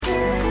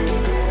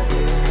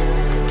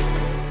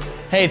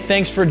Hey,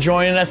 thanks for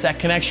joining us at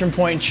Connection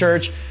Point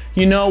Church.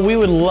 You know, we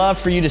would love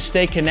for you to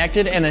stay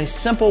connected, and a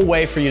simple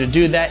way for you to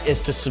do that is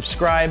to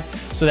subscribe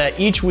so that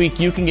each week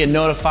you can get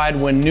notified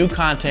when new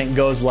content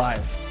goes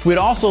live. We'd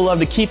also love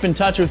to keep in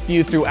touch with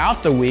you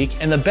throughout the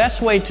week, and the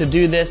best way to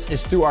do this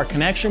is through our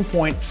Connection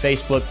Point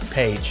Facebook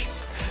page.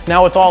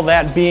 Now, with all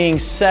that being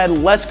said,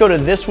 let's go to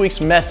this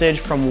week's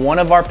message from one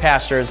of our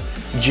pastors,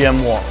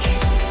 Jim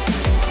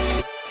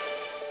Walsh.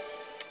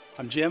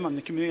 I'm Jim. I'm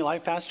the community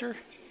life pastor.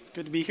 It's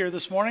good to be here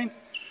this morning.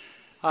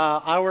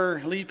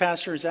 Our lead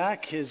pastor,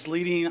 Zach, is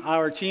leading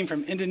our team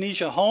from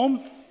Indonesia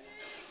home.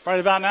 Right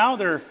about now,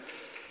 they're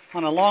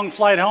on a long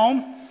flight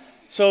home.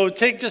 So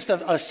take just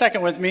a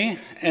second with me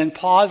and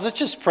pause. Let's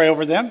just pray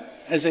over them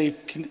as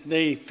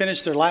they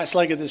finish their last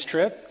leg of this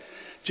trip.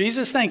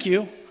 Jesus, thank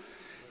you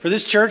for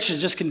this church that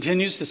just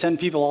continues to send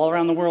people all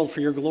around the world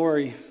for your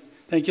glory.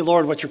 Thank you,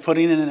 Lord, what you're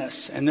putting in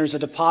us. And there's a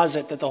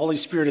deposit that the Holy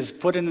Spirit has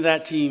put into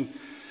that team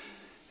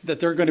that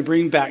they're going to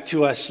bring back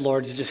to us,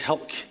 Lord, to just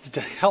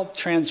help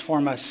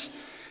transform us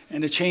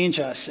and to change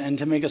us and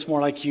to make us more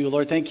like you.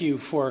 Lord, thank you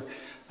for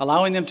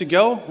allowing them to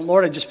go.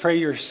 Lord, I just pray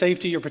your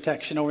safety, your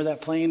protection over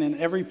that plane and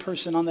every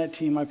person on that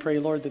team. I pray,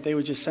 Lord, that they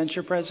would just sense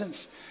your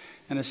presence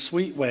in a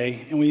sweet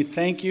way. And we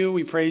thank you.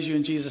 We praise you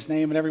in Jesus'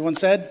 name. And everyone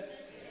said,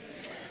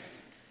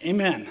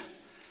 Amen.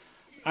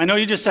 I know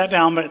you just sat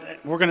down, but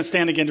we're going to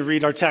stand again to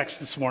read our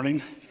text this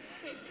morning.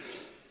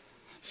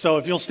 So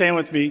if you'll stand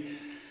with me.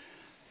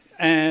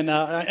 And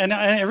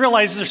I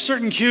realize there's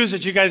certain cues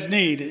that you guys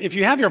need. If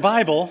you have your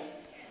Bible,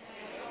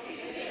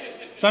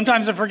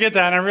 sometimes I forget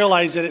that and I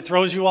realize that it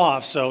throws you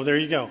off. So there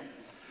you go.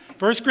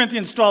 1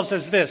 Corinthians 12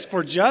 says this,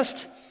 "For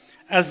just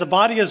as the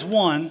body is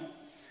one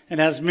and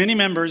has many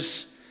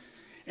members,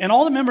 and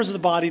all the members of the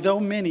body,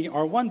 though many,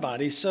 are one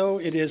body, so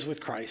it is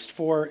with Christ.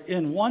 For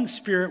in one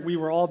Spirit we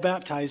were all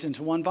baptized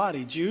into one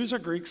body, Jews or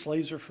Greeks,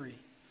 slaves or free.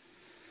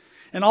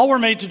 And all were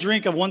made to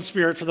drink of one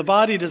Spirit, for the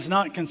body does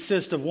not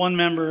consist of one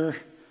member,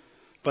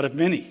 but of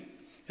many.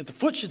 If the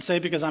foot should say,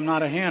 because I'm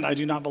not a hand, I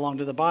do not belong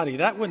to the body,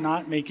 that would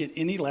not make it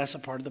any less a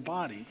part of the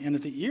body. And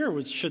if the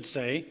ear should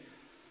say,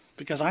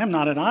 because I am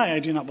not an eye, I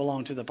do not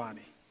belong to the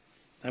body,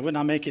 that would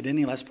not make it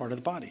any less part of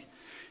the body.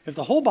 If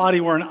the whole body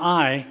were an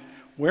eye,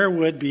 where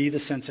would be the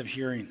sense of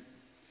hearing?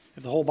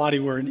 If the whole body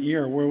were an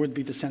ear, where would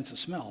be the sense of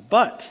smell?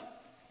 But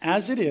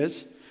as it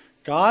is,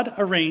 God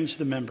arranged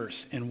the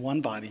members in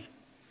one body,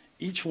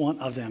 each one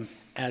of them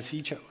as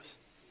he chose."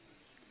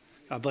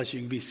 God bless you.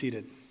 You can be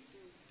seated.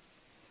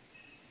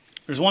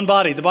 There's one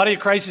body. The body of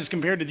Christ is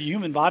compared to the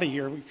human body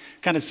here. We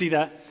kind of see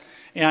that.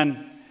 And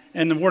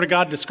the Word of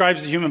God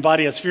describes the human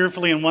body as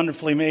fearfully and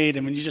wonderfully made.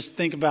 And when you just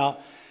think about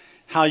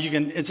how you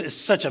can, it's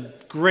such a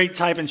great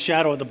type and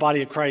shadow of the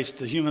body of Christ,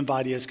 the human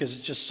body is, because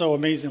it's just so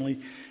amazingly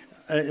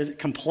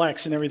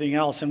complex and everything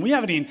else. And we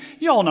haven't even,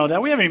 you all know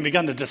that, we haven't even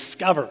begun to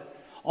discover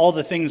all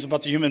the things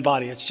about the human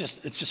body. It's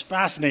just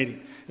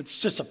fascinating. It's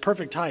just a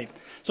perfect type.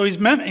 So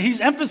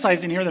he's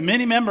emphasizing here the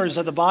many members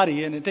of the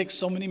body, and it takes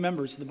so many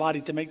members of the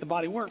body to make the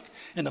body work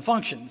and to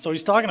function. So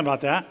he's talking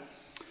about that.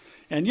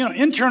 And, you know,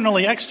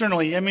 internally,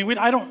 externally, I mean,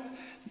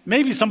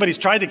 maybe somebody's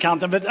tried to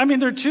count them, but I mean,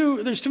 there's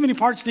too many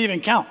parts to even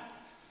count.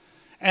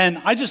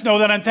 And I just know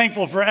that I'm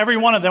thankful for every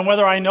one of them,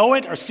 whether I know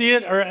it or see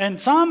it, and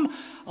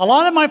a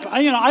lot of my,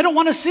 I don't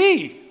want to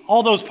see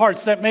all those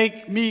parts that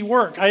make me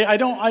work. I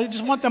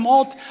just want them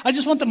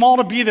all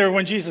to be there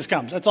when Jesus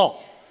comes. That's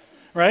all,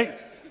 right?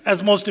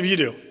 As most of you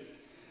do.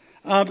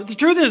 But the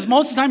truth is,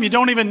 most of the time you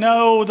don't even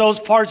know those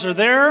parts are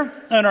there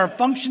and are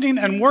functioning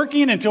and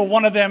working until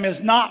one of them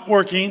is not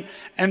working,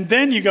 and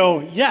then you go,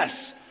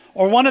 yes,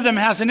 or one of them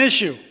has an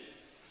issue.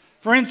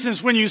 For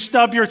instance, when you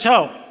stub your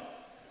toe,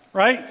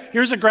 right?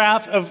 Here's a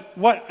graph of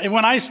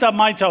when I stub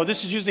my toe,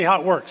 this is usually how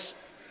it works.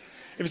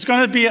 If it's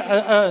going to be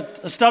a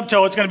stub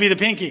toe, it's going to be the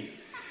pinky.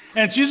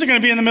 And it's usually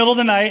going to be in the middle of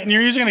the night, and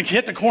you're usually going to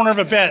hit the corner of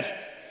a bed.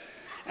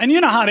 And you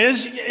know how it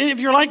is. If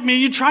you're like me,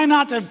 you try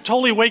not to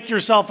totally wake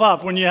yourself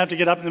up when you have to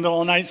get up in the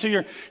middle of the night. So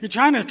you're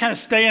trying to kind of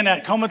stay in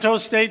that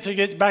comatose state till you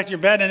get back to your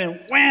bed, and then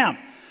wham!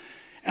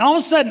 And all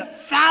of a sudden,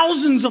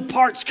 thousands of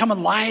parts come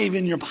alive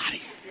in your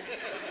body.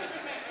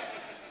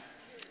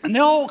 And they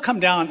all come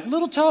down.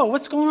 Little toe,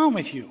 what's going on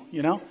with you?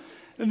 You know?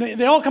 And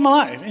they all come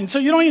alive. And so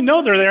you don't even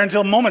know they're there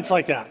until moments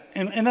like that.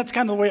 And that's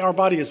kind of the way our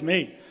body is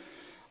made.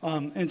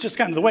 And it's just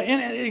kind of the way.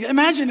 And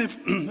imagine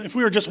if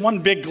we were just one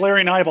big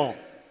glaring eyeball.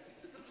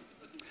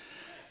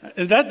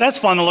 That's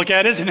fun to look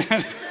at, isn't it?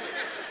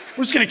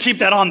 We're just going to keep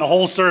that on the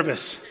whole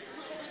service.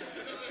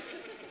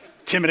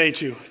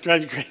 Intimidate you,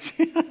 drive you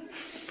crazy.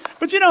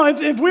 But you know,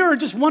 if we were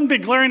just one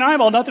big glaring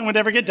eyeball, nothing would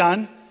ever get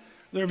done.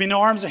 There would be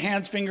no arms or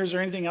hands, fingers, or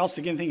anything else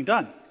to get anything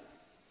done.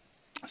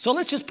 So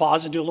let's just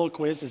pause and do a little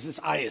quiz as this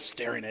eye is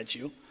staring at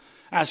you.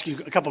 Ask you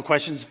a couple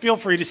questions. Feel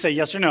free to say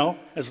yes or no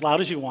as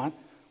loud as you want,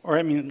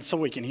 or so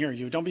we can hear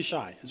you. Don't be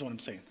shy, is what I'm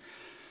saying.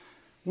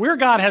 Where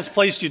God has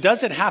placed you,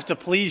 does it have to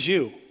please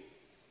you?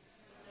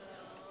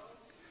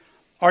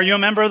 Are you a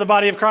member of the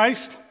body of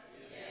Christ?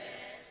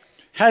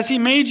 Yes. Has he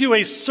made you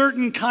a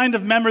certain kind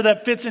of member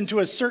that fits into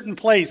a certain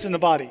place in the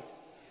body?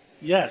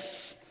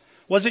 Yes.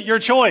 Was it your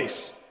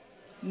choice?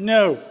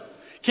 No.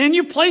 Can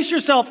you place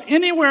yourself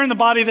anywhere in the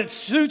body that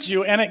suits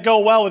you and it go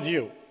well with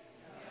you?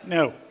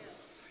 No.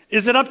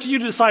 Is it up to you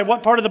to decide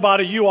what part of the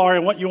body you are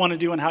and what you want to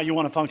do and how you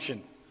want to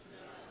function?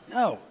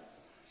 No.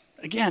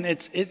 Again,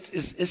 it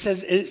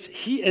says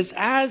he is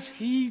as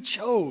he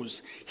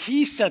chose.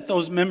 He set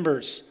those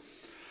members.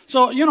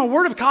 So,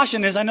 word of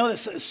caution is, I know that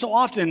so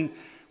often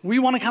we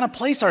want to kind of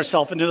place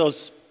ourselves into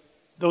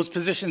those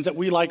positions that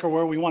we like or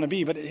where we want to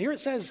be. But here it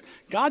says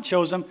God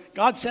chose them.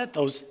 God set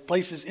those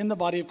places in the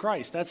body of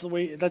Christ. That's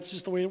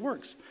just the way it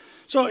works.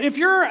 So if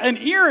you're an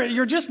ear,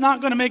 you're just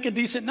not going to make a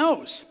decent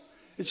nose.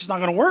 It's just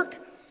not going to work.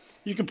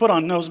 You can put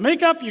on nose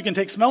makeup. You can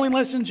take smelling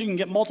lessons. You can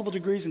get multiple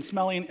degrees in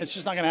smelling. It's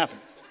just not going to happen.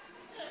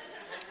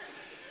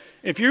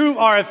 If you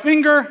are a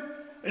finger,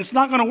 it's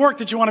not going to work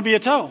that you want to be a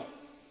toe,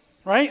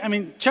 right? I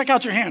mean, check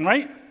out your hand,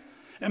 right?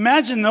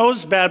 Imagine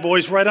those bad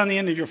boys right on the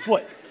end of your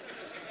foot.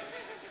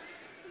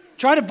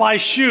 Try to buy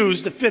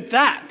shoes that fit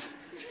that.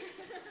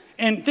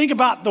 And think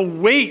about the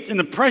weight and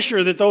the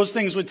pressure that those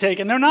things would take.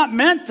 And they're not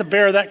meant to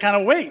bear that kind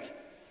of weight.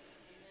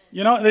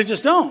 They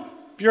just don't.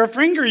 If you're a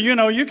finger,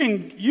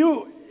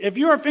 if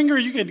you're a finger,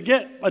 you can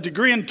get a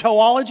degree in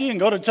toeology and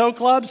go to toe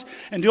clubs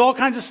and do all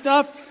kinds of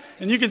stuff.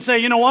 And you can say,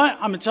 you know what,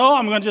 I'm a toe,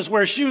 I'm going to just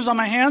wear shoes on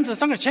my hands. It's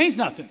not going to change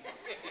nothing.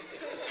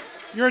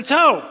 You're a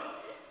toe.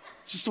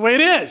 It's just the way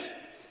it is.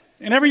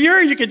 And every year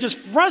you could just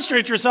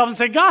frustrate yourself and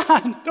say,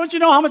 God, don't you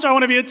know how much I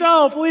want to be a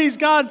toe? Please,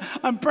 God,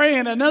 I'm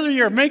praying another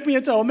year, make me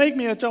a toe, make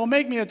me a toe,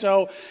 make me a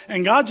toe.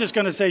 And God's just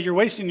going to say, you're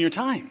wasting your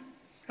time.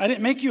 I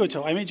didn't make you a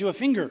toe. I made you a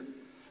finger.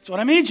 That's what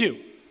I made you.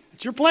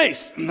 It's your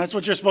place. And that's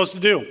what you're supposed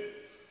to do.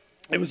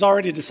 It was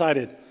already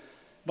decided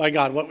by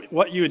God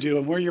what you would do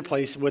and where your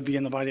place would be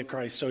in the body of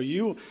Christ.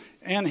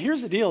 And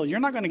here's the deal. You're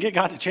not going to get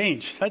God to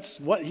change. That's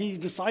what he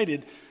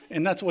decided,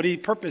 and that's what he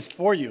purposed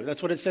for you.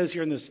 That's what it says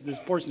here in this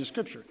portion of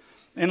Scripture.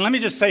 And let me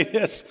just say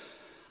this.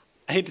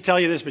 I hate to tell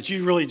you this, but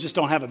you really just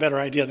don't have a better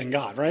idea than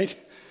God, right?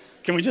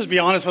 Can we just be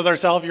honest with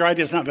ourselves? Your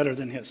idea is not better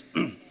than his.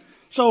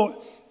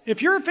 So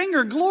if you're a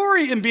finger,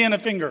 glory in being a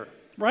finger,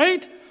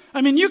 right?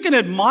 I mean, you can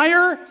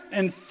admire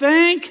and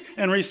thank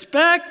and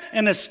respect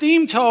and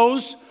esteem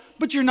toes,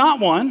 but you're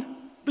not one.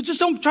 But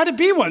just don't try to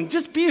be one.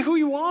 Just be who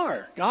you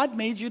are. God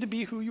made you to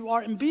be who you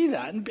are and be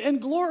that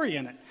and glory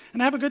in it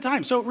and have a good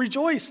time. So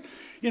rejoice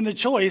in the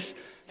choice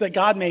that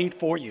God made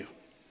for you.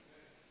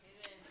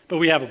 But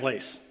we have a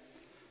place.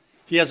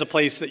 He has a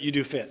place that you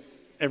do fit.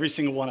 Every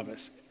single one of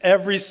us.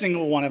 Every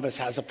single one of us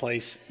has a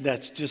place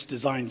that's just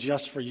designed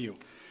just for you.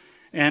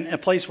 And a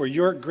place where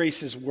your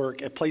graces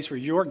work, a place where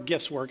your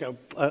gifts work,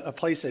 a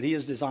place that he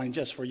has designed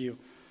just for you.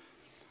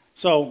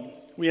 So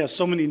we have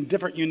so many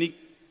different unique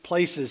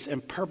places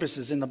and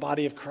purposes in the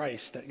body of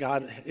Christ that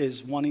God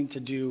is wanting to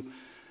do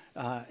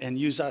and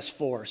use us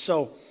for.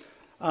 So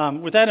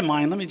with that in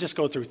mind, let me just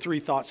go through 3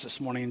 thoughts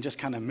this morning and just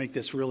kind of make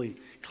this really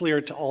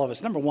clear to all of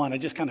us. Number one, I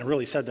just kind of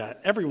really said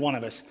that. Every one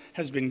of us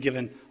has been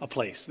given a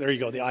place. There you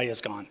go. The eye is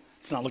gone.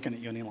 It's not looking at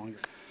you any longer.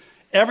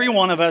 Every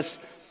one of us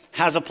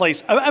has a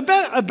place.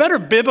 A better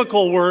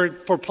biblical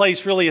word for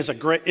place really is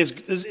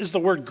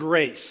the word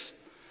grace.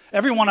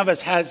 Every one of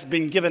us has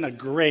been given a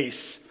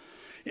grace.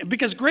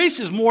 Because grace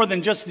is more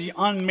than just the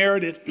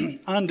unmerited,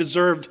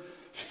 undeserved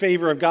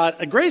favor of God.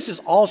 Grace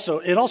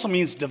also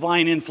means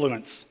divine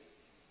influence.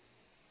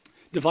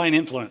 Divine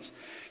influence.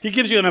 He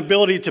gives you an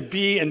ability to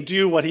be and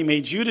do what he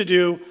made you to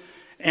do.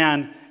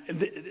 And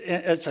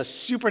it's a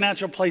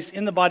supernatural place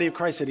in the body of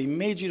Christ that he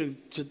made you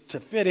to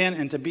fit in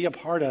and to be a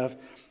part of.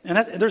 And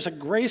there's a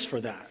grace for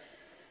that.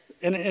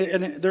 And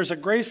there's a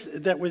grace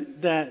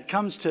that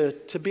comes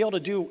to be able to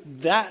do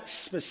that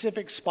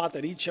specific spot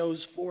that he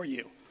chose for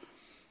you.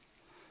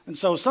 And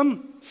so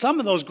some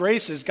of those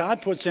graces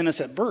God puts in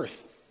us at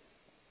birth.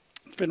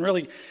 It's been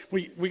really,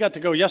 we got to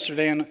go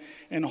yesterday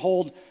and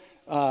hold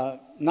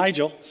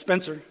Nigel,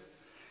 Spencer.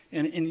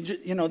 And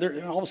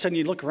all of a sudden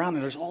you look around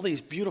and there's all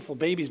these beautiful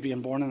babies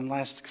being born in the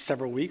last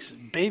several weeks,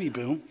 baby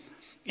boom.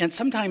 And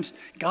sometimes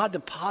God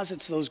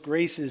deposits those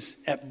graces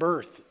at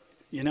birth,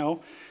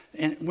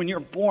 And when you're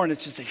born,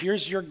 it's just,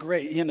 here's your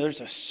grace. There's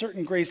a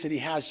certain grace that he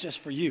has just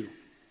for you.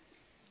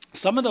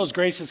 Some of those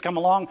graces come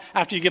along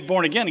after you get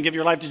born again and give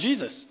your life to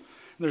Jesus.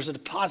 There's a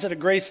deposit of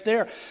grace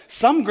there.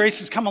 Some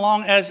graces come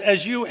along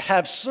as you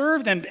have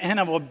served and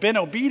have been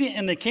obedient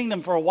in the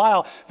kingdom for a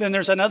while. Then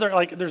there's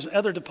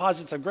other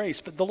deposits of grace.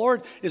 But the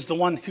Lord is the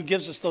one who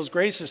gives us those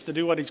graces to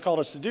do what he's called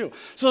us to do.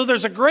 So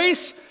there's a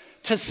grace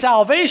to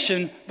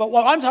salvation, but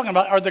what I'm talking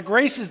about are the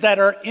graces that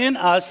are in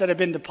us, that have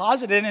been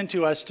deposited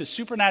into us to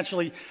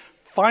supernaturally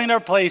find our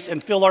place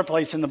and fill our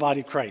place in the body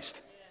of Christ.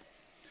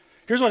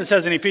 Here's what it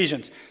says in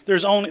Ephesians.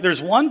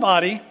 There's one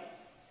body,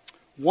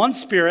 one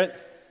spirit,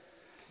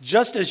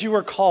 just as you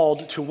were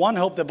called to one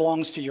hope that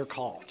belongs to your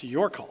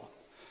call.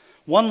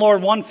 One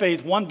Lord, one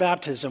faith, one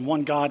baptism,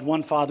 one God,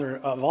 one Father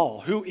of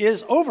all, who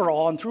is over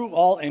all and through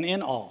all and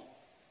in all.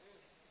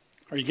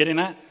 Are you getting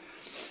that?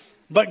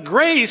 But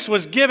grace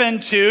was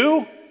given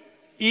to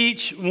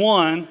each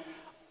one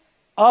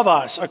of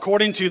us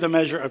according to the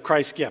measure of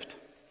Christ's gift.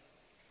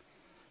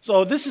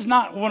 So this is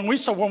not, when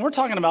we're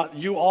talking about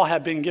you all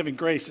have been given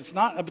grace, it's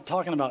not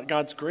talking about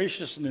God's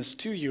graciousness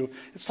to you.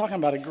 It's talking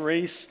about a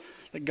grace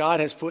that God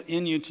has put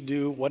in you to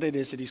do what it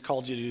is that he's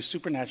called you to do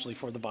supernaturally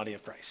for the body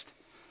of Christ.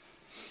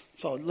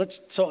 So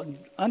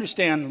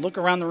understand, look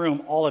around the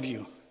room, all of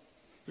you.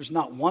 There's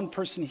not one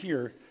person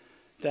here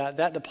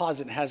that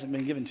deposit hasn't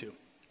been given to.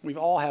 We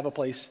all have a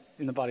place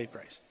in the body of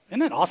Christ. Isn't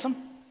that awesome?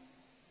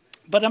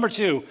 But number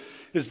 2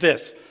 is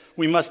this.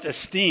 We must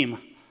esteem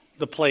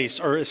the place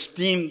or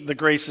esteem the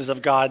graces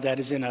of God that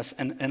is in us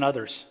and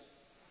others.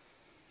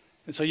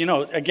 And so,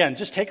 again,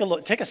 just take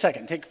a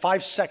second, take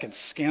 5 seconds,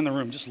 scan the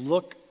room, just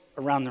look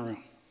around the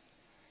room.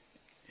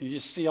 And you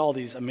just see all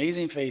these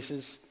amazing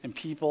faces and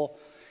people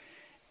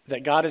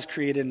that God has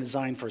created and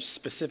designed for a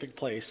specific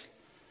place.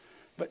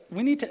 But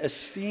we need to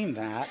esteem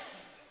that.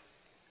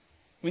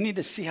 We need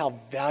to see how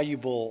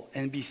valuable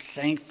and be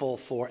thankful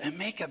for and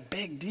make a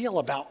big deal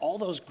about all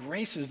those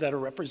graces that are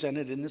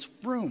represented in this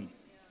room.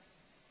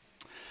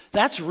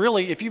 That's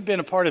really, if you've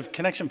been a part of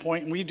Connection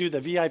Point and we do the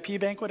VIP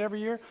banquet every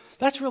year,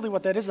 that's really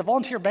what that is. The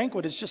volunteer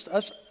banquet is just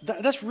us.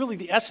 That's really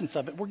the essence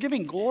of it. We're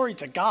giving glory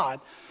to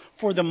God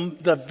for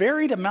the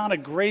varied amount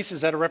of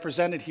graces that are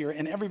represented here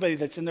and everybody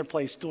that's in their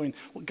place doing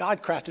what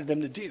God crafted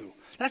them to do.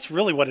 That's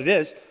really what it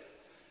is.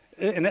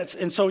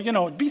 And so,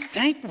 be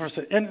thankful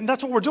for it. And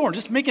that's what we're doing. We're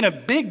just making a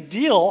big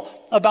deal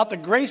about the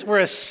grace.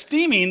 We're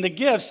esteeming the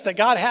gifts that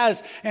God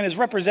has and is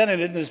represented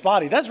in his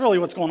body. That's really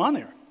what's going on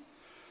there.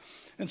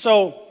 And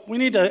so we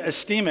need to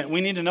esteem it. We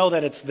need to know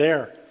that it's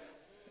there.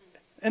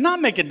 And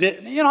not make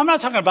I'm not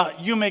talking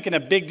about you making a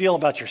big deal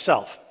about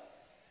yourself.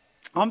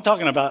 I'm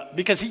talking about,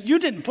 because you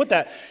didn't put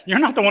that. You're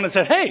not the one that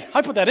said, hey,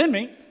 I put that in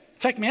me.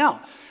 Check me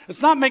out.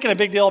 It's not making a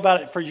big deal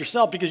about it for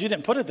yourself because you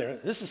didn't put it there.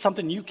 This is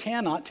something you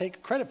cannot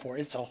take credit for.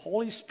 It's a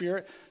Holy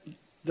Spirit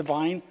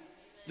divine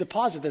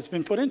deposit that's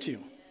been put into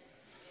you.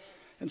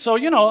 And so,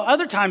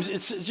 other times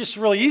it's just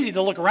really easy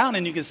to look around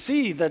and you can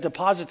see the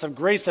deposits of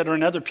grace that are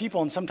in other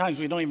people, and sometimes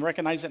we don't even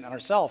recognize it in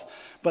ourselves.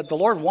 But the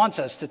Lord wants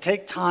us to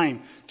take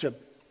time to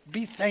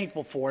be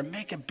thankful for and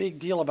make a big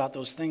deal about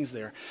those things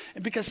there.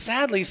 And because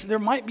sadly, there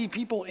might be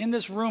people in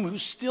this room who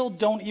still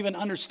don't even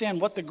understand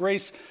what the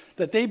grace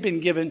that they've been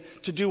given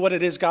to do what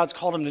it is God's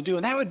called them to do.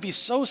 And that would be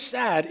so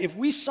sad if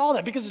we saw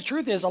that, because the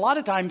truth is a lot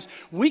of times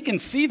we can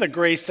see the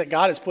grace that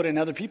God has put in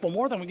other people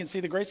more than we can see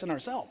the grace in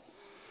ourselves.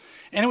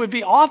 And it would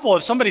be awful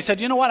if somebody said,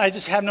 you know what, I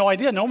just have no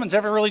idea. No one's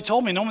ever really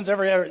told me. No one's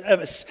ever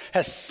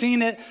has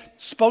seen it,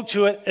 spoke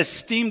to it,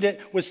 esteemed it,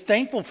 was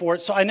thankful for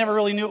it, so I never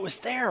really knew it was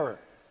there.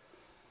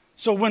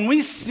 So when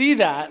we see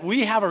that,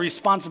 we have a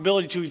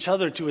responsibility to each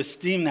other to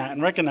esteem that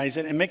and recognize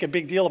it and make a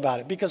big deal about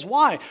it. Because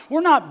why?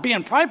 We're not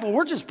being prideful.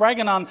 We're just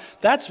bragging on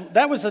that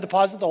was the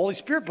deposit the Holy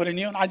Spirit put in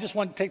you, and I just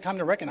want to take time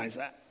to recognize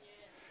that.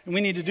 And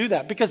we need to do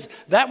that because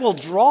that will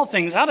draw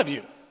things out of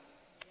you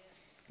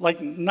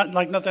like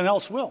nothing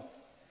else will.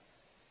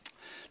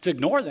 To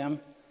ignore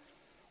them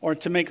or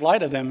to make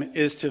light of them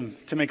is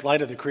to make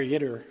light of the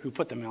Creator who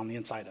put them on the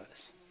inside of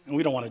us. And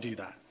we don't want to do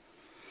that.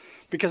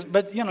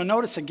 But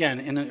notice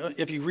again,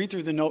 if you read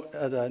through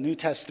the New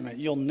Testament,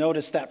 you'll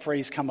notice that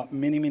phrase come up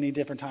many, many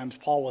different times.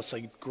 Paul will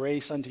say,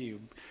 grace unto you,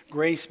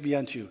 grace be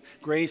unto you,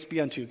 grace be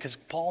unto you. Because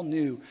Paul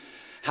knew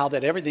how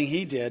that everything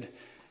he did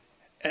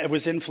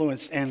was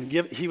influenced, and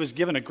he was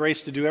given a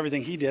grace to do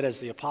everything he did as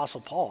the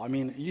Apostle Paul. I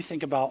mean, you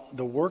think about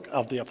the work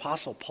of the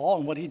Apostle Paul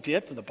and what he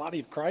did for the body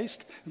of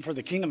Christ and for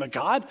the kingdom of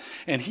God.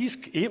 And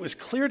it was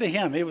clear to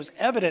him, it was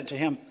evident to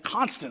him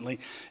constantly,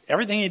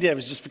 everything he did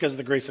was just because of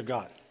the grace of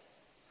God.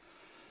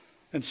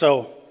 And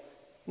so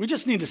we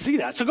just need to see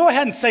that. So go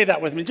ahead and say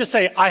that with me. Just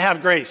say, I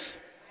have grace.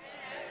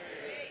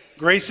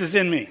 Grace is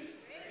in me.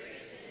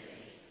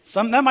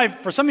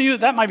 For some of you,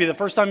 that might be the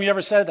first time you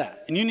ever said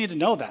that. And you need to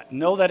know that.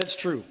 Know that it's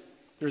true.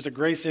 There's a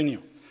grace in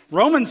you.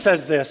 Romans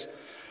says this,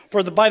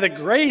 by the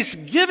grace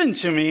given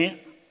to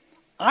me,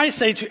 I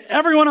say to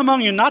everyone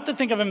among you not to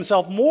think of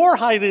himself more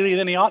highly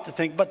than he ought to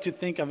think, but to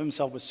think of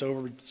himself with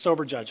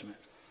sober judgment.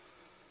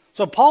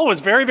 So Paul was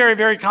very, very,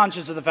 very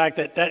conscious of the fact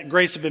that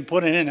grace had been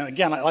put in. And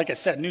again, like I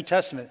said, New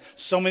Testament,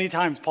 so many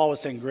times Paul was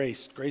saying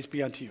grace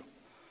be unto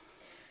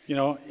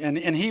you.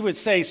 And he would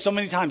say so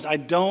many times, I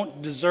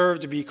don't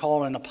deserve to be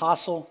called an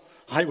apostle.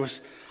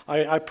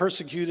 I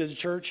persecuted the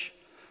church.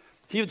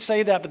 He would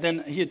say that, but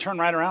then he'd turn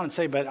right around and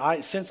say,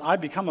 since I've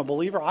become a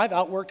believer, I've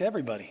outworked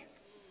everybody.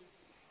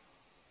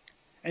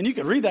 And you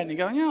could read that and you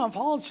go,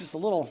 Paul's just a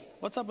little,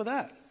 what's up with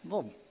that? A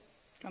little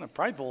kind of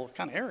prideful,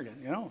 kind of arrogant,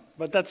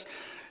 But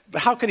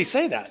how could he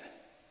say that?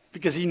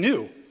 Because he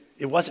knew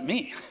it wasn't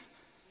me.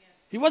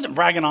 He wasn't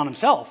bragging on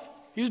himself.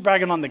 He was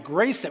bragging on the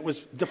grace that was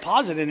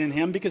deposited in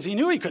him because he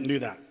knew he couldn't do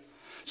that.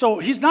 So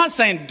he's not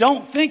saying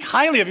don't think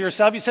highly of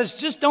yourself. He says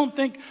just don't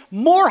think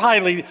more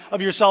highly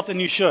of yourself than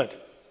you should.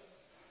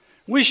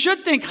 We should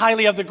think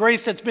highly of the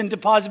grace that's been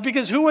deposited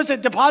because who was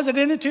it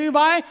deposited into you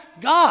by?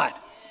 God.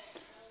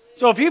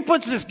 So if he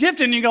puts this gift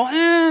in, you go,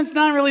 it's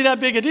not really that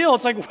big a deal.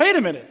 It's like, wait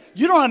a minute.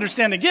 You don't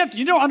understand the gift.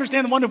 You don't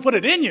understand the one who put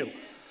it in you.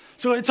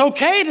 So it's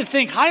okay to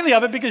think highly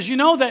of it because you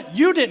know that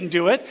you didn't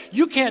do it.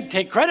 You can't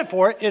take credit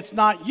for it. It's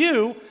not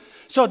you.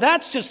 So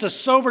that's just a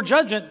sober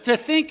judgment. To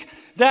think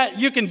that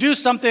you can do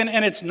something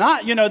and it's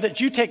not, that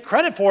you take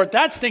credit for it,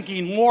 that's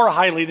thinking more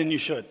highly than you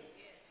should.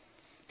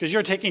 Because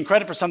you're taking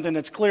credit for something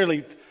that's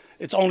clearly,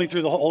 it's only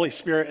through the Holy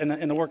Spirit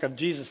and the work of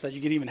Jesus that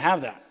you can even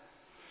have that.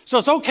 So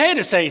it's okay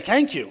to say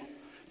thank you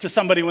to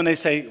somebody when they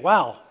say,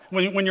 wow,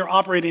 when you're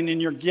operating in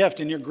your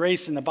gift and your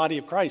grace in the body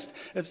of Christ.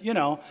 If,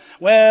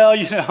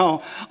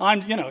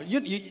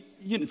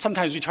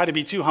 sometimes we try to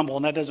be too humble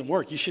and that doesn't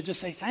work. You should just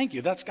say thank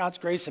you. That's God's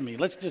grace in me.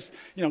 Let's just,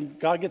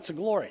 God gets the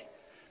glory.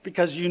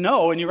 Because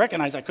and you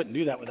recognize I couldn't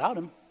do that without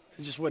him.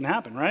 It just wouldn't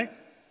happen, right?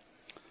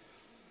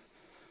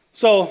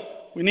 So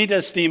we need to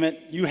esteem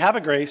it. You have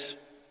a grace.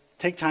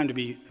 Take time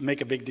to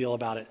make a big deal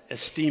about it.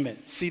 Esteem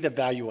it. See the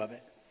value of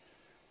it.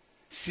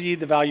 See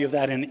the value of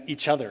that in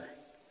each other.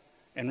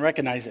 And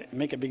recognize it. And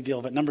make a big deal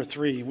of it. Number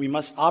 3, we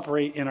must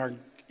operate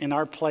in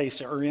our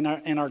place or in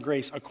our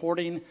grace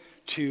according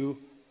to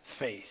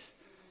faith.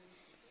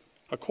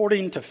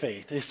 According to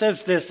faith. It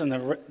says this in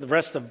the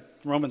rest of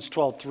Romans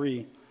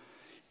 12:3.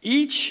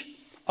 Each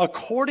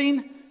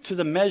according to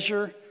the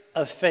measure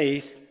of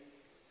faith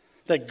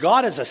that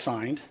God has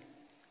assigned.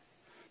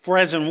 For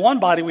as in one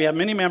body we have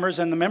many members,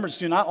 and the members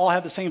do not all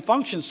have the same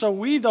function. So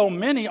we, though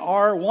many,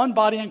 are one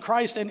body in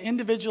Christ and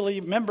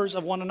individually members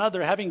of one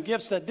another, having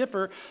gifts that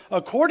differ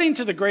according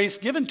to the grace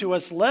given to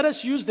us. Let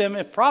us use them,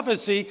 if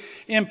prophecy,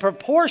 in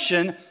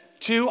proportion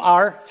to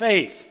our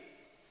faith.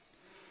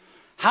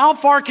 How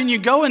far can you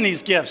go in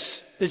these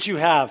gifts that you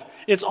have?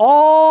 It's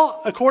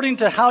all according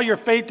to how your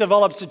faith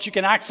develops that you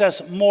can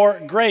access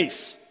more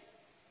grace.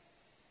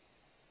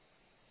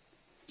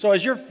 So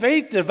as your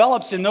faith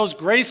develops in those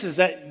graces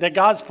that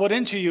God's put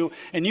into you,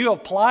 and you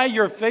apply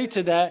your faith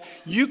to that,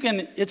 you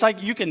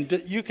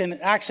can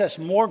access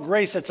more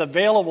grace that's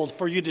available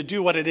for you to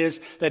do what it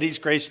is that he's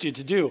graced you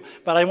to do.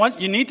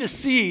 But you need to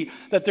see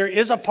that there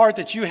is a part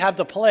that you have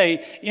to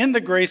play in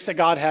the grace that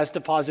God has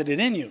deposited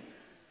in you.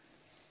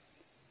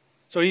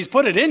 So he's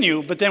put it in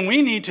you, but then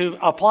we need to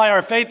apply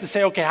our faith to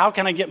say, okay, how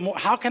can I get more?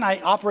 How can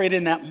I operate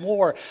in that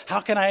more?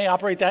 How can I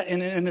operate that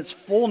in its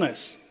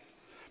fullness?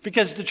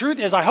 Because the truth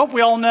is, I hope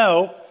we all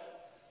know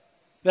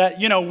that,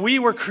 we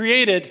were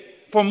created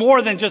for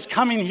more than just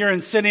coming here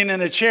and sitting in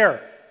a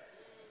chair.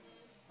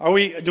 Do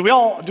we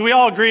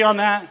all agree on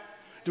that?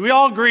 Do we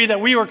all agree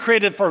that we were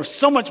created for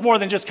so much more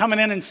than just coming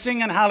in and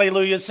singing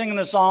hallelujah, singing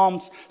the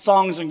songs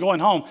and going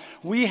home?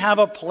 We have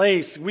a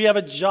place, we have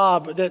a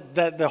job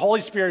that the Holy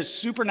Spirit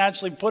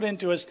supernaturally put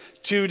into us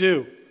to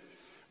do.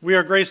 We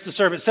are graced to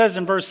serve. It says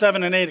in verse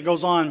 7 and 8, it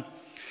goes on,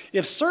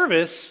 if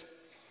service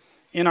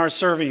in our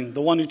serving,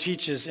 the one who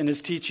teaches in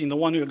his teaching, the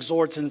one who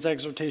exhorts in his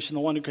exhortation,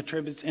 the one who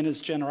contributes in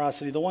his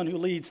generosity, the one who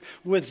leads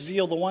with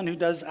zeal, the one who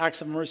does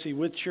acts of mercy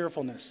with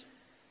cheerfulness.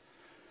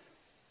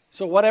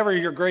 So whatever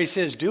your grace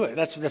is, do it.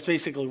 That's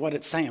basically what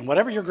it's saying.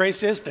 Whatever your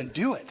grace is, then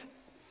do it.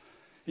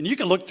 And you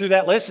can look through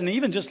that list, and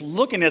even just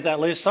looking at that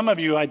list, some of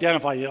you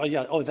identify,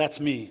 that's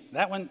me.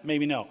 That one,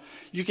 maybe no.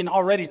 You can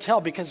already tell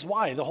because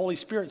why? The Holy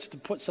Spirit's to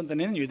put something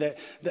in you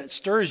that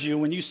stirs you.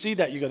 When you see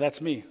that, you go,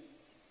 that's me.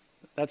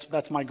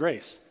 That's my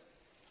grace.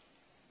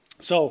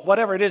 So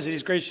whatever it is that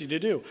he's graced you to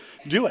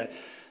do it.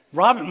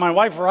 My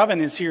wife Robin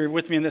is here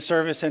with me in this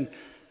service, and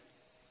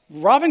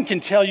Robin can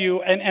tell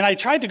you, and I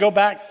tried to go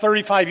back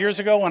 35 years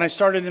ago when I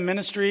started in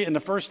ministry, and the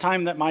first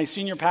time that my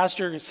senior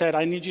pastor said,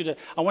 I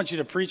want you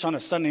to preach on a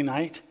Sunday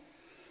night.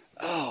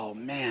 Oh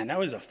man, that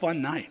was a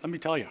fun night, let me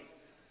tell you.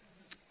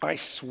 I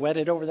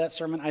sweated over that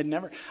sermon.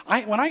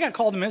 When I got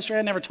called to ministry,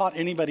 I never taught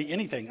anybody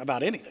anything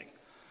about anything.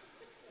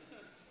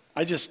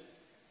 I just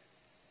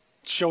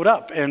showed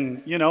up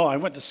and, I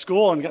went to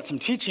school and got some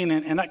teaching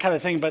and that kind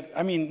of thing. But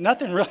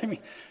nothing really,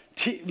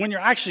 when you're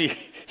actually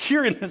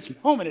here in this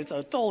moment, it's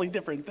a totally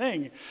different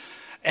thing.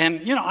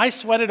 And, I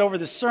sweated over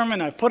this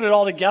sermon. I put it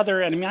all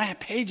together. And I had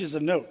pages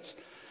of notes.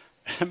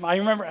 I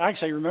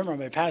remember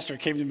my pastor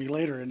came to me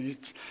later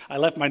and I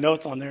left my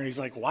notes on there and he's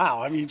like,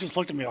 wow. He just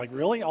looked at me like,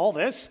 really? All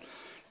this?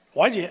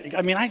 I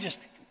just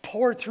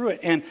poured through it.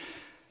 And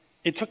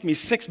it took me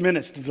 6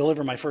 minutes to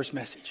deliver my first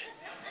message.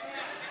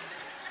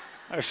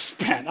 I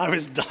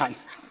was done.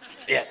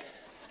 That's it.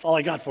 That's all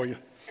I got for you.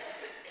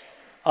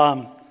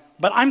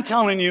 But I'm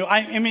telling you,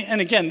 and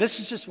again, this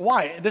is just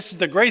why. This is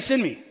the grace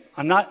in me.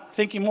 I'm not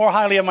thinking more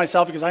highly of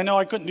myself because I know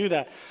I couldn't do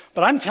that.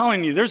 But I'm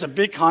telling you, there's a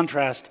big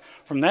contrast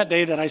from that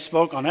day that I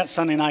spoke on that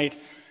Sunday night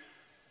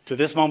to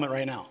this moment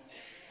right now.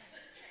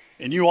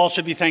 And you all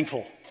should be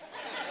thankful.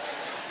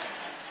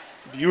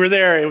 If you were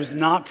there, it was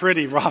not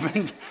pretty.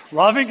 Robin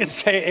can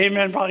say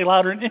amen probably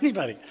louder than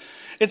anybody.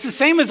 It's the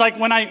same as like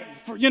when I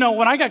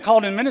got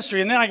called in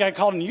ministry and then I got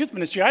called in youth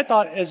ministry, I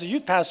thought as a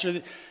youth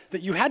pastor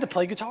that you had to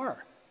play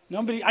guitar.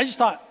 I just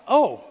thought,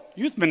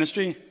 youth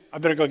ministry, I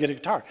better go get a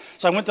guitar.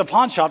 So I went to a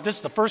pawn shop. This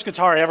is the first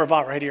guitar I ever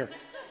bought right here.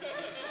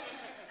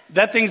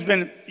 That thing's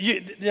been,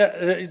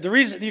 the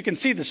reason you can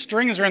see the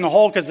strings are in the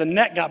hole because the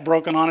neck got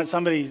broken on it.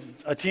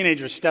 A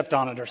teenager stepped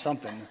on it or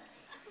something.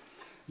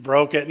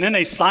 Broke it. And then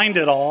they signed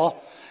it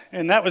all.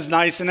 And that was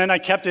nice. And then I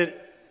kept it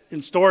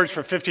in storage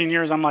for 15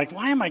 years. I'm like,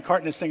 why am I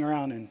carting this thing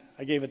around? And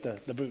I gave it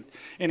the boot.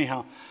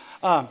 Anyhow,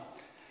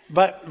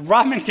 But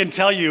Robin can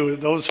tell you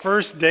those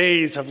first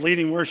days of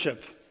leading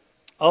worship,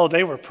 oh,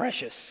 they were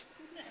precious.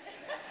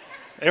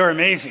 They were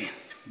amazing.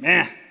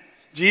 Man,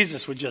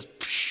 Jesus would just,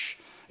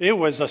 it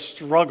was a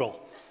struggle.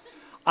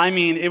 I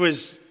mean, it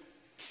was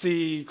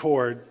C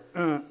chord,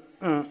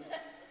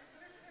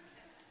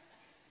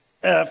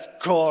 F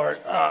chord,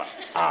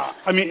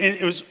 I mean,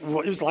 it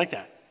was like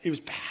that. It was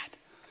bad.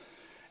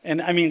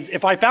 And I mean,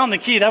 if I found the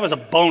key, that was a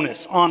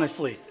bonus,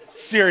 honestly,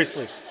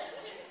 seriously.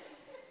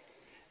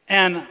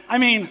 And I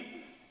mean,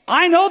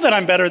 I know that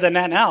I'm better than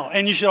that now,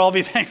 and you should all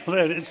be thankful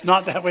that it's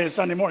not that way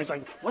Sunday morning. It's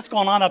like, what's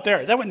going on up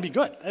there? That wouldn't be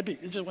good.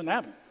 It just wouldn't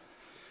happen.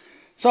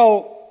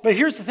 So, but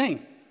here's the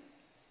thing.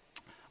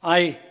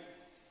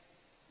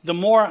 The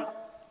more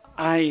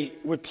I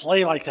would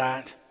play like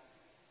that,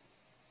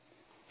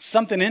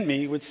 something in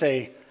me would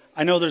say,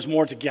 I know there's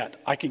more to get.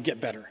 I can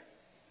get better.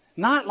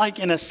 Not like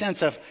in a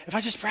sense of, if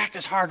I just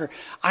practice harder.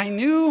 I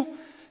knew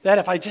that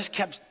if I just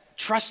kept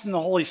trusting the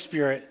Holy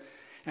Spirit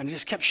and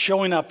just kept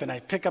showing up and I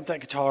pick up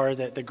that guitar,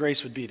 that the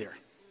grace would be there.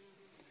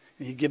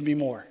 And he'd give me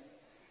more.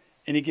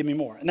 And he'd give me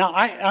more. Now,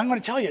 I'm going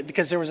to tell you,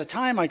 because there was a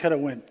time I could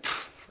have went,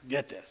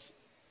 forget this.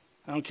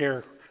 I don't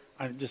care.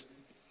 This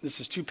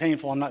is too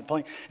painful. I'm not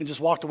playing. And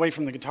just walked away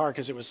from the guitar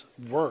because it was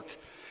work.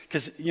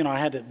 Because, I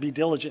had to be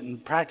diligent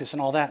and practice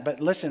and all that. But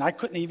listen, I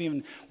couldn't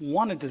even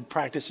wanted to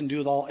practice and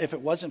do it all if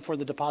it wasn't for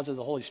the deposit of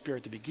the Holy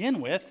Spirit to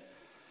begin with.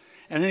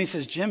 And then he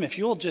says, Jim, if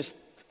you'll just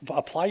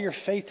apply your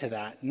faith to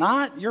that,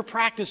 not your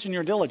practice and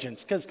your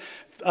diligence, because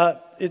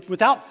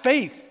without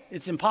faith,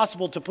 it's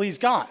impossible to please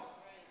God.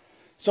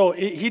 So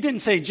he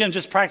didn't say, Jim,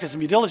 just practice and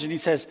be diligent. He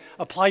says,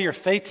 apply your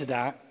faith to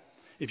that.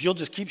 If you'll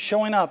just keep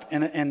showing up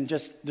and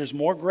just, there's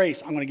more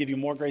grace, I'm going to give you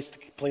more grace to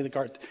play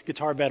the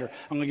guitar better.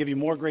 I'm going to give you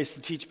more grace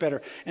to teach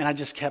better. And I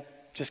just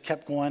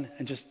kept going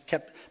and just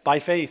kept, by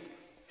faith,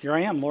 here I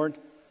am, Lord.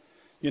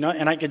 And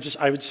I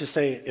would just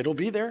say, it'll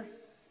be there.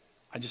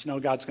 I just know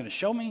God's going to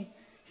show me.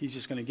 He's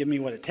just going to give me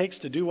what it takes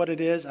to do what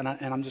it is. And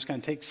I'm just going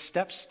to take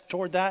steps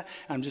toward that.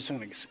 I'm just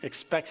going to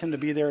expect him to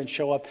be there and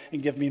show up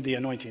and give me the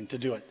anointing to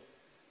do it.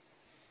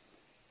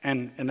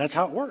 And that's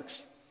how it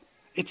works.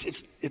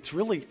 It's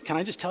really, can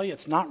I just tell you,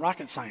 it's not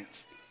rocket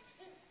science.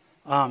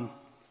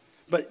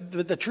 But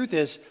the truth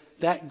is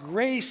that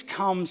grace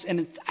comes and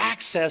it's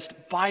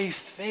accessed by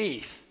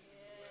faith.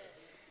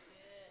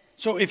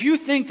 So if you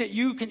think that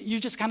you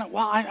just kind of,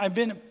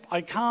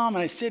 I come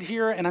and I sit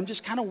here and I'm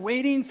just kind of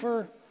waiting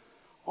for,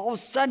 all of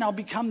a sudden I'll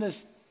become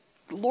this,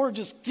 Lord,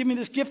 just give me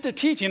this gift of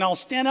teaching. I'll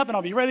stand up and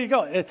I'll be ready to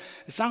go.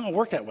 It's not going to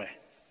work that way.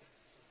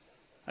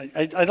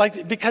 I'd like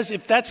to, because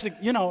if that's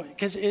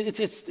because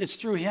it's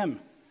through him.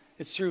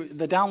 It's through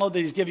the download that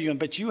he's giving you,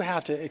 but you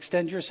have to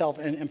extend yourself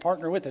and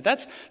partner with it.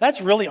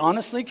 That's really,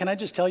 honestly, can I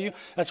just tell you,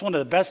 that's one of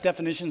the best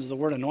definitions of the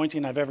word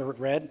anointing I've ever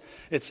read.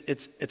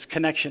 It's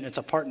connection. It's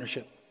a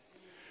partnership.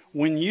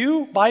 When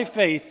you, by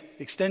faith,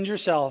 extend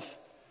yourself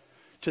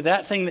to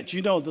that thing that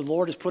the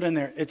Lord has put in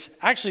there, it's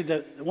actually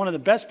one of the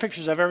best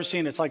pictures I've ever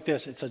seen. It's like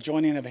this. It's a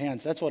joining of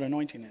hands. That's what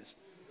anointing is.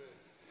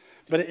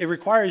 But it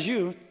requires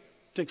you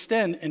to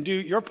extend and do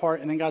your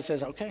part, and then God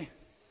says, okay,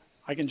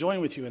 I can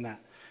join with you in that.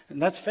 And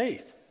that's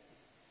faith.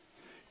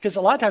 Because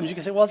a lot of times you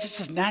can say, well, it's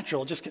just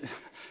natural.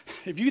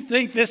 If you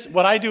think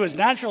what I do is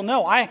natural,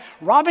 no.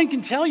 Robin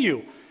can tell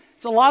you,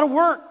 it's a lot of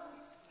work.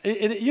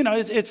 It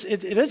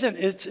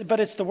isn't. But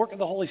it's the work of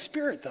the Holy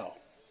Spirit, though.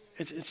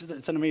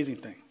 It's an amazing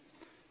thing.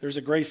 There's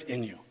a grace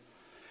in you,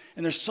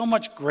 and there's so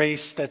much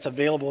grace that's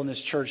available in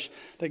this church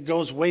that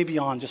goes way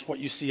beyond just what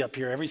you see up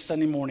here every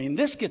Sunday morning. And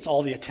this gets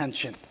all the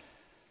attention.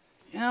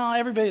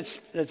 Everybody's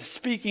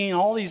speaking,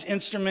 all these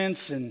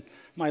instruments, and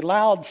my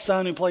loud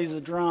son who plays the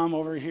drum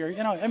over here.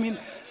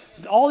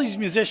 All these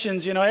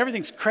musicians,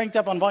 everything's cranked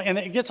up on volume,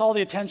 and it gets all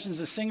the attention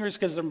as singers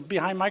because they're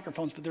behind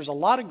microphones. But there's a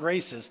lot of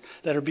graces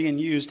that are being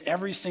used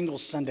every single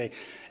Sunday,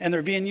 and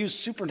they're being used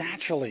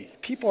supernaturally.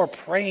 People are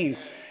praying,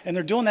 and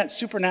they're doing that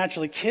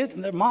supernaturally.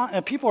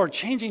 People are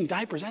changing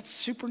diapers. That's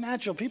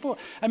supernatural.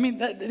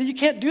 You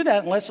can't do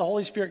that unless the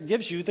Holy Spirit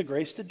gives you the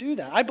grace to do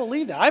that. I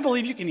believe that. I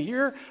believe you can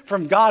hear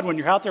from God when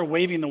you're out there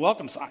waving the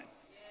welcome sign.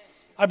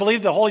 I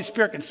believe the Holy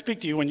Spirit can speak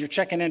to you when you're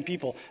checking in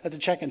people at the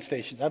check-in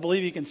stations. I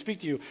believe he can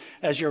speak to you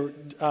as you're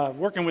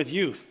working with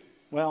youth.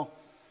 Well,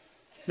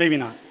 maybe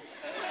not.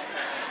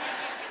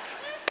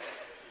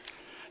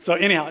 So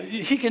anyhow,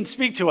 he can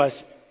speak to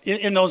us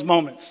in those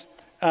moments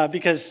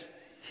because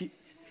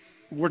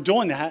we're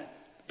doing that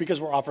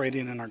because we're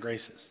operating in our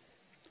graces.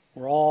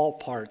 We're all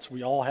parts.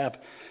 We all have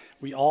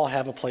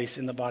a place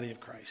in the body of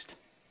Christ.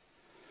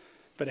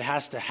 But it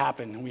has to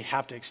happen, and we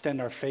have to extend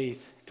our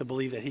faith to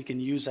believe that he can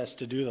use us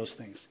to do those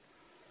things.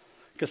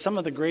 Because some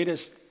of the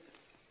greatest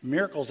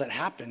miracles that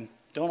happen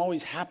don't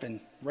always happen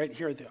right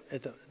here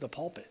at the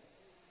pulpit.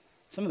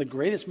 Some of the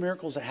greatest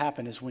miracles that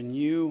happen is when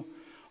you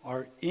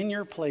are in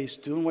your place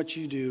doing what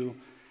you do,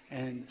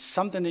 and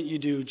something that you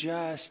do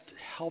just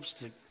helps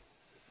to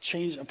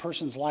change a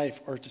person's life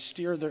or to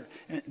steer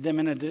them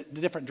in a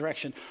different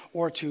direction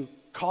or to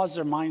cause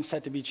their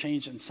mindset to be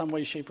changed in some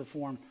way, shape, or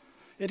form.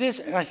 It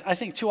is, I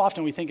think too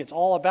often we think it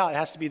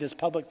has to be this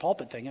public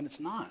pulpit thing, and it's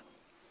not.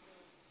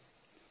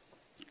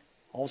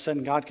 All of a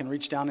sudden, God can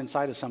reach down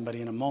inside of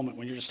somebody in a moment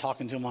when you're just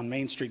talking to them on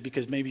Main Street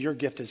because maybe your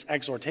gift is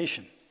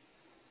exhortation.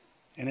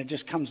 And it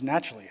just comes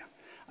naturally.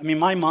 I mean,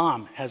 my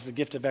mom has the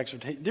gift of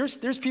exhortation.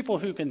 There's people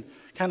who can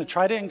kind of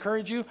try to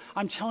encourage you.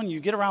 I'm telling you,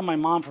 get around my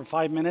mom for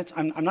 5 minutes.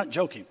 I'm not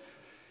joking.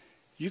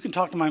 You can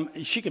talk to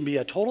she can be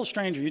a total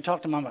stranger. You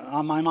talk to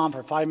my mom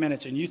for 5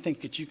 minutes and you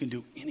think that you can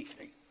do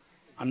anything.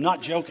 I'm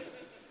not joking.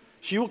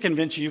 She will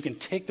convince you can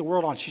take the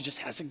world on. She just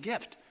has a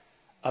gift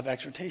of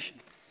exhortation.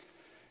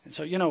 And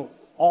so,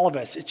 all of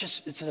us,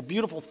 it's a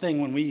beautiful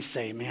thing when we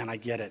say, man, I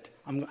get it.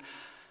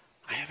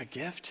 I have a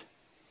gift,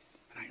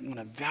 and I'm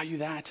going to value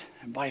that,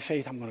 and by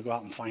faith, I'm going to go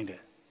out and find it.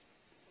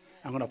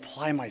 I'm going to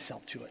apply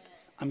myself to it.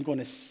 I'm going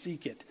to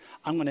seek it.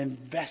 I'm going to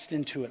invest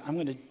into it. I'm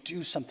going to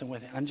do something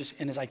with it.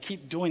 And as I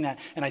keep doing that,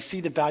 and I see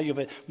the value of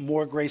it,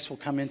 more grace will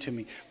come into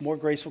me. More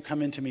grace will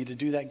come into me to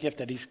do that gift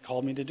that he's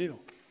called me to do.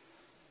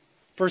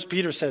 1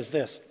 Peter says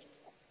this,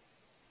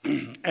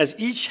 as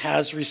each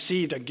has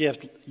received a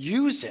gift,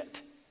 use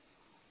it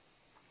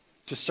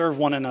to serve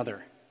one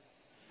another.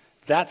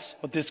 That's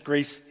what this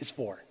grace is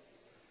for.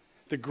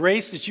 The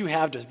grace that you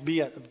have to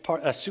be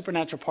a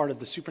supernatural part of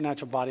the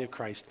supernatural body of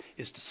Christ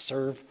is to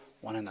serve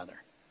one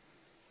another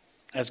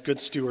as good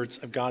stewards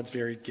of God's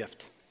very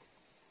gift.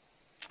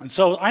 And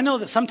so I know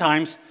that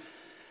sometimes,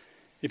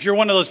 if you're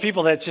one of those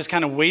people that's just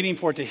kind of waiting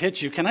for it to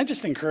hit you, can I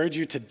just encourage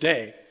you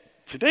today?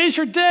 Today's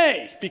your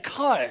day,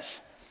 because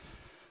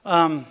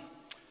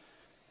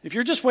if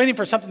you're just waiting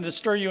for something to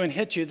stir you and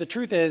hit you, the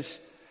truth is,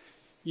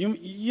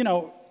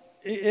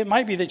 it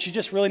might be that you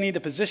just really need to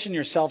position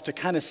yourself to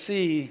kind of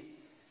see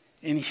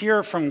and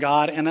hear from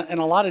God in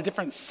a lot of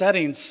different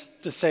settings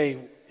to say,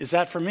 is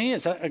that for me?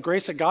 Is that a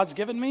grace that God's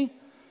given me?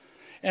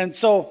 And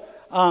so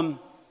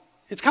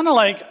it's kind of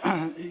like,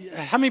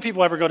 how many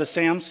people ever go to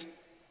Sam's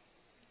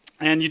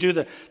and you do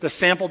the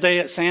sample day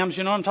at Sam's?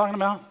 You know what I'm talking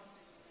about?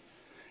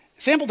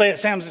 Sample day at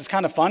Sam's is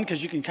kind of fun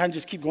because you can kind of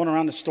just keep going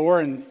around the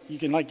store and you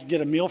can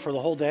get a meal for the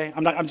whole day.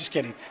 I'm just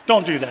kidding.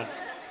 Don't do that.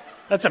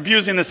 That's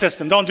abusing the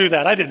system. Don't do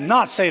that. I did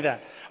not say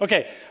that.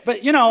 Okay, but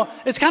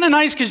it's kind of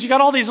nice because you got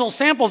all these little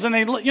samples and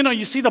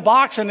you see the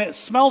box and it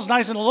smells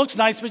nice and it looks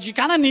nice, but you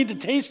kind of need to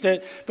taste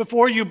it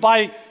before you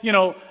buy,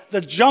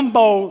 the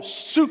jumbo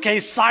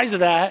suitcase size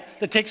of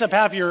that takes up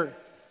half your,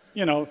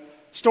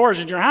 storage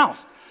in your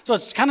house. So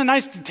it's kind of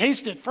nice to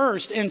taste it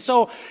first. And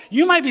so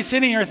you might be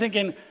sitting here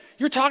thinking,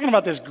 you're talking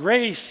about this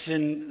grace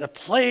and the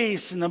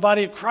place and the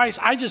body of Christ.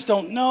 I just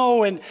don't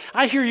know. And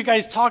I hear you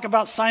guys talk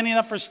about signing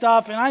up for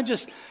stuff, and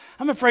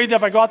I'm afraid that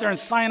if I go out there and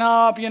sign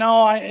up, you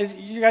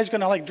guys are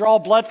going to draw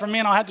blood from me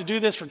and I'll have to do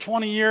this for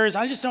 20 years.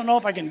 I just don't know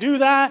if I can do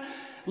that.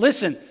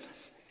 Listen,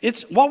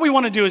 what we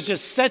want to do is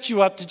just set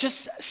you up to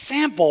just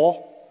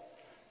sample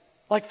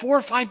 4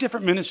 or 5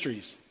 different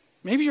ministries.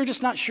 Maybe you're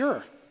just not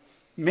sure.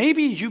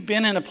 Maybe you've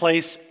been in a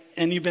place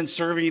and you've been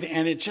serving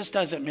and it just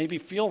doesn't maybe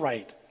feel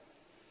right.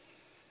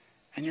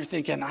 And you're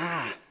thinking,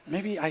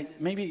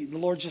 maybe the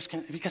Lord just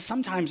can't, because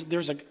sometimes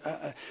there's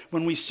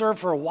when we serve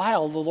for a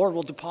while, the Lord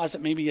will deposit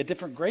maybe a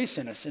different grace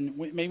in us. And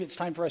maybe it's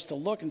time for us to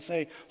look and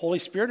say, Holy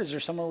Spirit, is there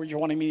somewhere where you're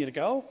wanting me to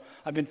go?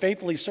 I've been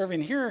faithfully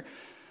serving here,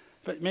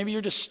 but maybe you're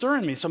just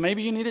stirring me. So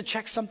maybe you need to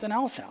check something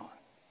else out.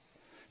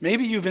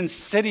 Maybe you've been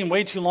sitting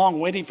way too long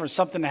waiting for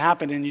something to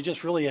happen and you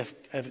just really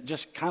have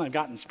just kind of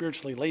gotten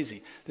spiritually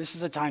lazy. This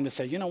is a time to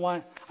say, you know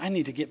what? I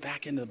need to get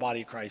back into the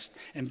body of Christ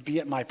and be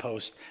at my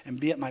post and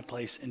be at my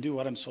place and do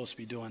what I'm supposed to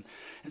be doing.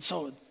 And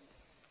so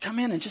come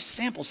in and just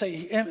sample.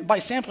 By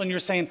sampling, you're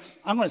saying,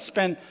 I'm going to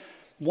spend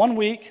 1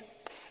 week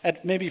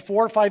at maybe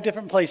 4 or 5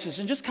 different places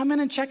and just come in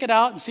and check it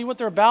out and see what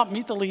they're about,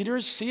 meet the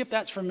leaders, see if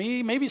that's for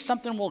me. Maybe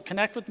something will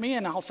connect with me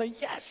and I'll say,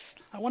 yes,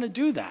 I want to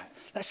do that.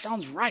 That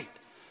sounds right.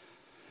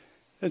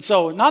 And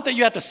so, not that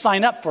you have to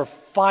sign up for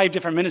 5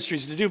 different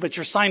ministries to do, but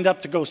you're signed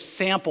up to go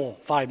sample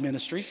 5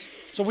 ministries.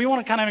 So we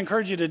want to kind of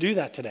encourage you to do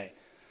that today.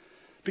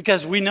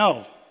 Because we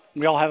know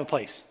we all have a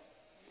place.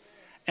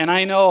 And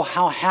I know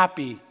how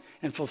happy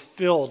and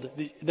fulfilled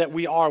that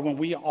we are when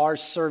we are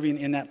serving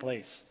in that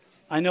place.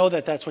 I know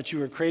that that's what you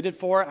were created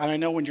for. And I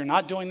know when you're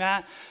not doing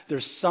that,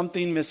 there's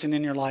something missing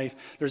in your life.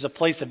 There's a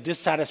place of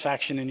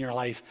dissatisfaction in your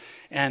life.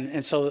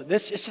 And so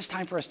it's just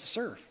time for us to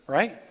serve,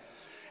 right?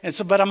 And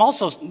so, but I'm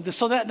also,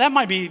 so that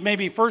might be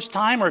maybe first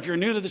time or if you're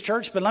new to the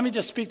church, but let me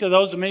just speak to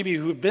those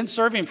who've been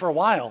serving for a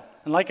while.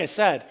 And like I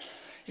said,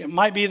 it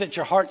might be that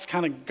your heart's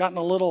kind of gotten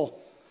a little,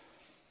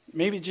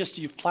 maybe just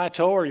you've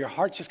plateaued or your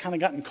heart's just kind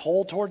of gotten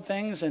cold toward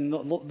things. And the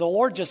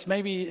Lord just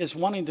maybe is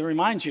wanting to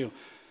remind you,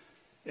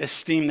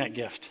 esteem that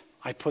gift.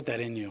 I put that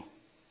in you.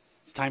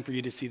 It's time for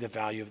you to see the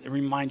value of it.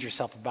 Remind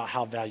yourself about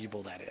how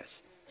valuable that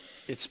is.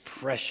 It's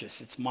precious.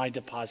 It's my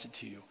deposit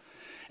to you.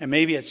 And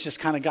maybe it's just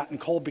kind of gotten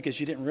cold because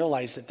you didn't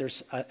realize that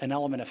there's an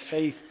element of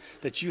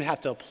faith that you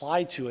have to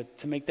apply to it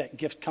to make that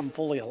gift come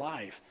fully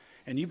alive.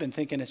 And you've been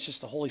thinking it's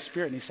just the Holy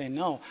Spirit. And he's saying,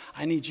 no,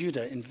 I need you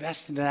to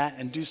invest in that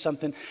and do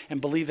something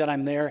and believe that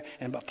I'm there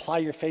and apply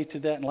your faith to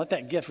that and let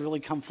that gift really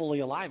come fully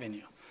alive in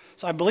you.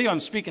 So I believe I'm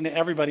speaking to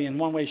everybody in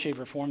one way, shape,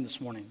 or form this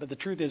morning. But the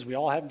truth is we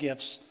all have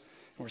gifts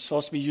and we're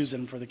supposed to be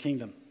using them for the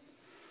kingdom.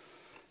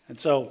 And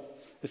so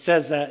It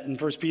says that in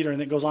 1 Peter,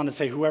 and it goes on to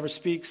say, whoever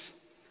speaks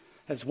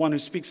as one who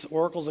speaks the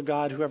oracles of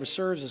God, whoever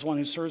serves as one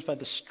who serves by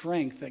the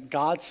strength that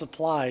God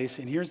supplies.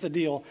 And here's the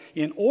deal,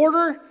 in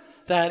order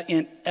that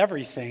in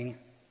everything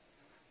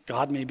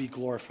God may be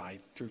glorified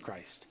through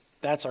Christ.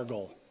 That's our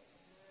goal.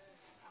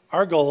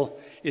 Our goal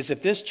is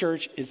if this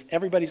church is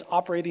everybody's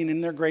operating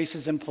in their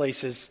graces and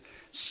places,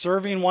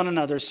 serving one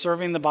another,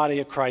 serving the body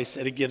of Christ,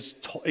 that it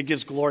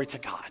gives glory to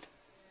God.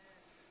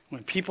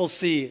 When people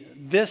see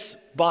this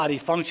body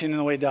functioning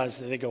the way it does,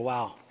 they go,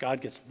 wow, God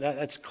gets that.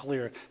 That's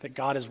clear that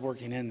God is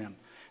working in them.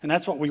 And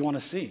that's what we want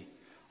to see,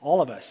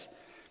 all of us.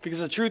 Because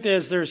the truth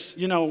is,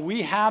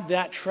 we have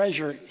that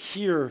treasure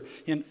here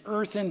in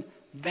earthen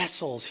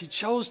vessels. He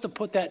chose to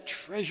put that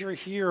treasure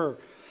here.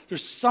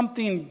 There's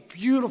something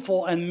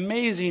beautiful and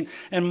amazing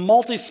and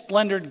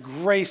multi-splendored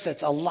grace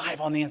that's alive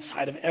on the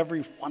inside of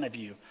every one of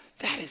you.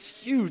 That is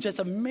huge. That's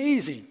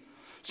amazing.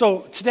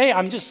 So today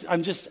I'm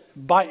just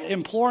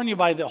imploring you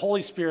by the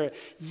Holy Spirit,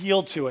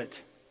 yield to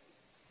it.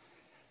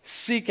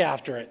 Seek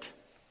after it.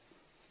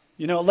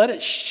 Let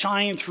it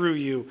shine through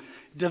you.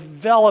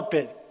 Develop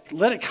it.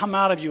 Let it come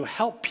out of you.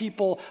 Help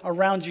people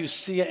around you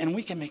see it, and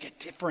we can make a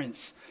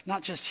difference,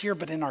 not just here,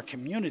 but in our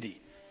community.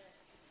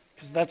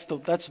 Because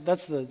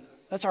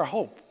that's our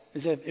hope.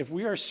 Is that if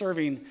we are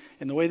serving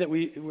in the way that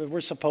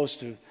we're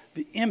supposed to,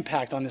 the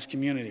impact on this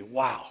community,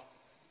 wow,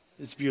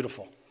 it's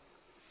beautiful.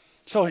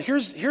 So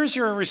here's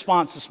your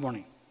response this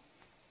morning.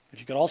 If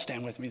you could all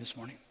stand with me this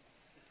morning.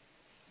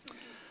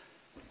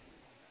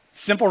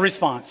 Simple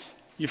response.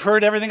 You've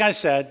heard everything I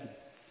said,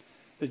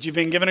 that you've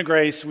been given a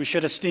grace. We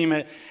should esteem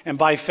it, and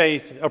by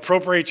faith,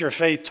 appropriate your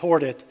faith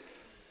toward it.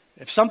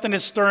 If something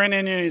is stirring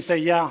in you and you say,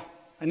 yeah,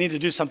 I need to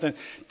do something,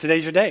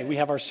 today's your day. We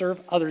have our Serve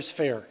Others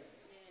Fair.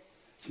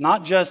 It's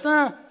not just,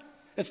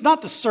 it's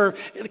not the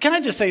serve. Can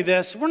I just say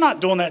this? We're not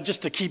doing that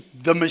just to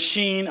keep the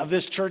machine of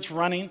this church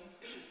running.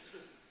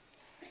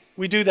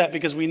 We do that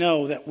because we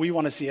know that we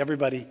want to see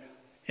everybody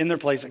in their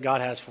place that God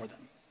has for them.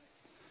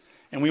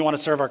 And we want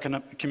to serve our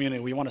community.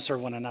 We want to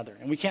serve one another.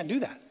 And we can't do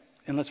that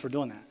unless we're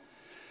doing that.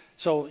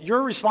 So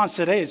your response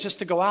today is just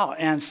to go out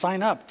and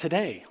sign up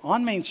today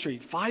on Main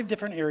Street, 5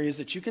 different areas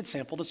that you could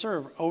sample to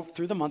serve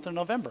through the month of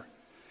November.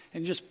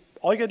 And just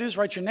all you got to do is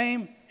write your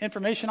name,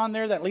 information on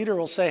there. That leader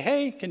will say,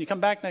 hey, can you come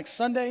back next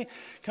Sunday?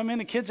 Come in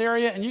the kids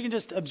area, and you can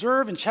just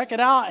observe and check it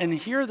out and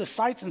hear the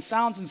sights and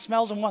sounds and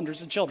smells and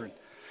wonders of children.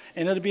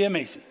 And it'll be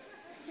amazing.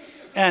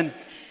 And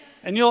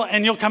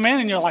you'll come in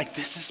and you're like,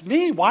 this is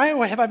me. Why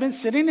have I been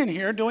sitting in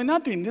here doing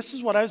nothing? This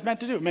is what I was meant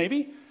to do,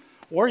 maybe.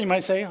 Or you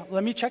might say,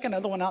 let me check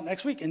another one out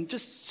next week and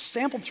just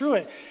sample through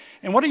it.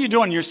 And what are you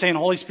doing? You're saying,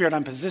 Holy Spirit,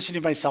 I'm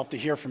positioning myself to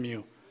hear from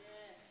you.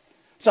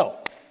 So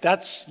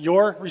that's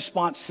your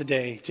response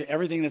today to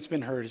everything that's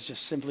been heard, is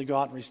just simply go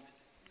out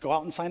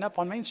and sign up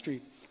on Main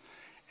Street.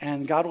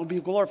 And God will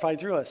be glorified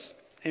through us.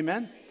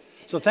 Amen?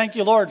 So thank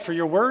you, Lord, for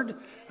your word.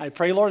 I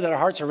pray, Lord, that our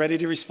hearts are ready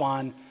to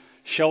respond.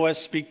 Show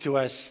us, speak to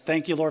us.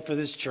 Thank you, Lord, for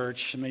this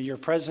church. May your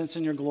presence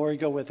and your glory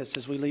go with us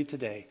as we leave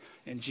today.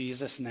 In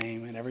Jesus'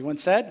 name. And everyone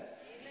said? Amen.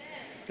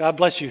 God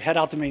bless you. Head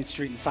out to Main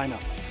Street and sign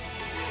up.